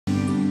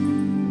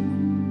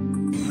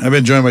I've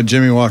been joined by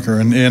Jimmy Walker,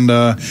 and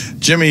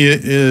Jimmy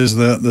is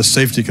the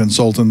safety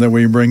consultant that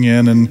we bring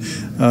in,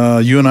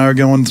 and you and I are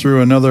going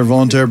through another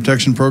voluntary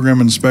protection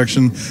program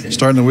inspection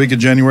starting the week of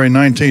January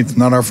 19th.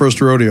 Not our first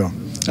rodeo.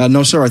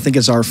 No, sir. I think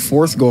it's our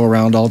fourth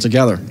go-around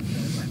altogether.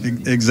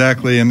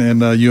 Exactly,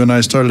 and you and I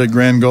started at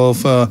Grand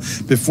Gulf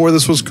before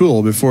this was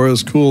cool. Before it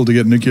was cool to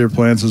get nuclear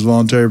plants as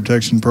voluntary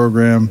protection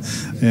program,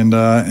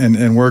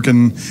 and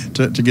working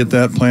to get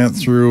that plant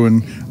through,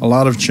 and a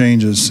lot of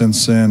changes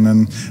since then.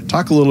 And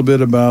talk a little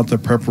bit about the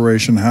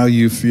preparation, how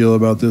you feel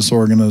about this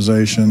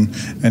organization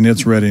and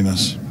its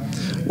readiness.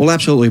 Well,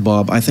 absolutely,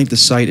 Bob. I think the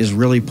site is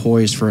really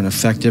poised for an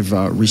effective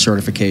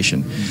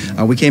recertification.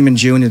 We came in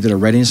June and did a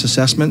readiness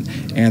assessment,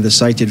 and the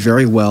site did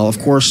very well. Of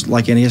course,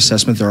 like any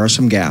assessment, there are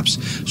some gaps.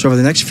 So over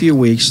the next few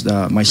weeks,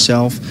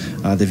 myself,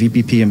 the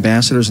VPP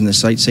ambassadors, and the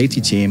site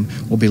safety team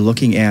will be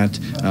looking at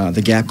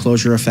the gap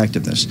closure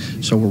effectiveness.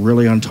 So we're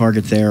really on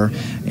target there.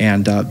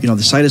 And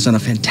the site has done a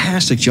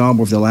fantastic job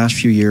over the last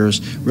few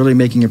years, really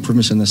making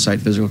improvements in the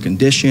site physical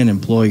condition,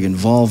 employee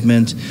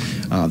involvement,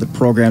 the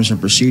programs and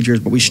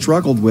procedures. But we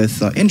struggled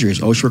with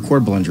injuries, OSHA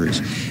recordable injuries.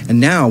 And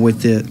now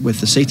with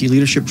the safety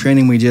leadership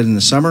training we did in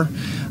the summer,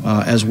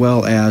 as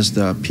well as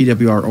the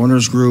PWR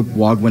owners group,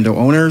 WOG window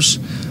owners,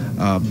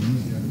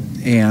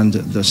 and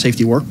the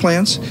safety work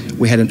plans,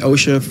 we had an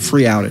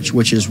OSHA-free outage,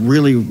 which is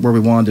really where we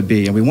wanted to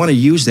be. And we want to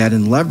use that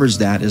and leverage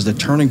that as the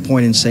turning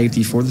point in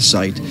safety for the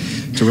site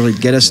to really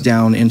get us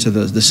down into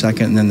the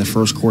second and then the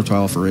first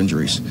quartile for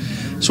injuries.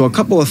 So a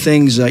couple of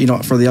things,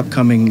 for the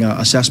upcoming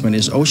assessment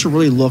is OSHA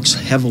really looks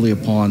heavily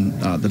upon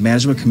the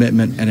management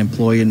commitment and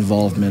employee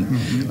involvement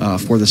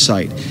for the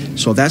site.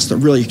 So that's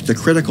really the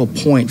critical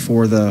point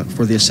for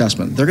the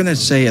assessment. They're going to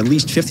say at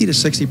least 50 to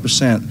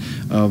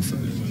 60%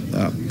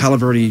 of Palo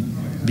Verde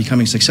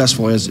becoming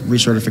successful as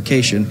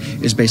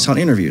recertification is based on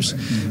interviews.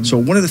 So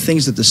one of the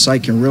things that the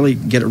site can really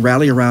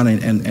rally around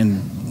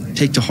and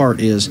take to heart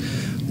is,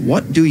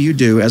 what do you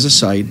do as a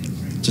site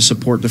to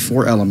support the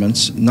four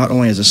elements, not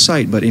only as a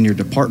site, but in your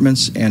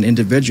departments and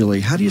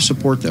individually? How do you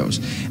support those?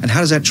 And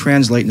how does that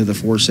translate into the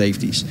four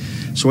safeties?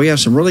 So we have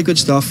some really good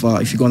stuff.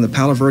 If you go on the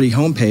Palo Verde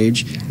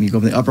homepage, and you go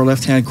in the upper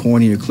left-hand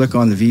corner, you click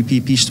on the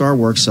VPP Star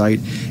Work site,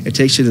 it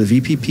takes you to the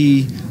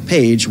VPP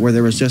page where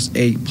there is just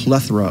a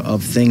plethora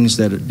of things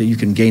that you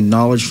can gain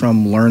knowledge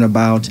from, learn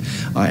about,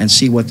 and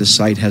see what the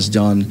site has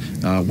done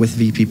with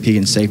VPP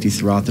and safety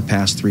throughout the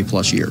past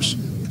 3+ years.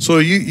 So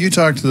you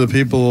talked to the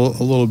people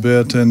a little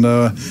bit, and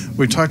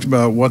we talked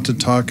about what to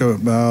talk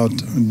about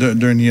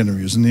during the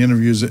interviews. And the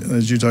interviews,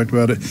 as you talked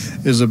about, it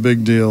is a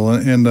big deal.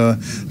 And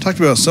talked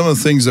about some of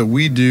the things that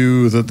we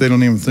do that they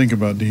don't even think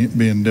about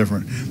being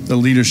different. The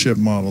leadership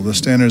model, the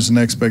standards and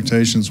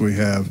expectations we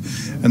have,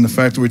 and the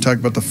fact that we talk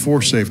about the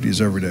four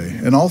safeties every day.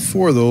 And all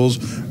four of those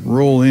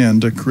roll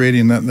into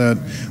creating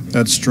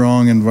that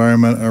strong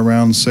environment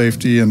around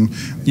safety. And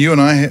you and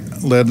I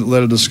led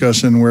a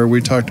discussion where we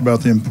talked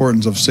about the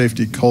importance of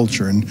safety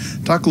culture, and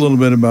talk a little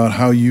bit about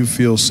how you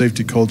feel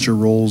safety culture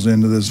rolls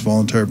into this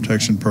voluntary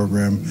protection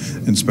program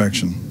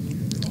inspection.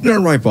 You're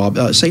right, Bob.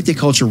 Safety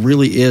culture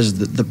really is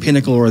the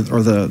pinnacle or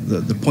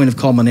the point of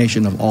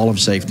culmination of all of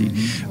safety.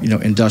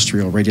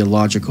 Industrial,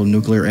 radiological,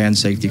 nuclear, and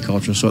safety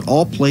culture. So it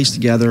all plays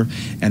together,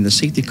 and the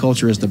safety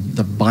culture is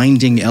the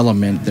binding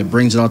element that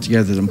brings it all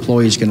together, that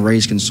employees can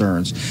raise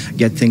concerns,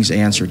 get things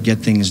answered, get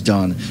things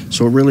done.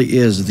 So it really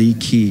is the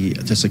key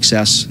to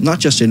success, not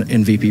just in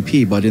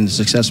VPP, but in the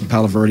success of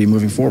Palo Verde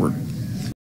moving forward.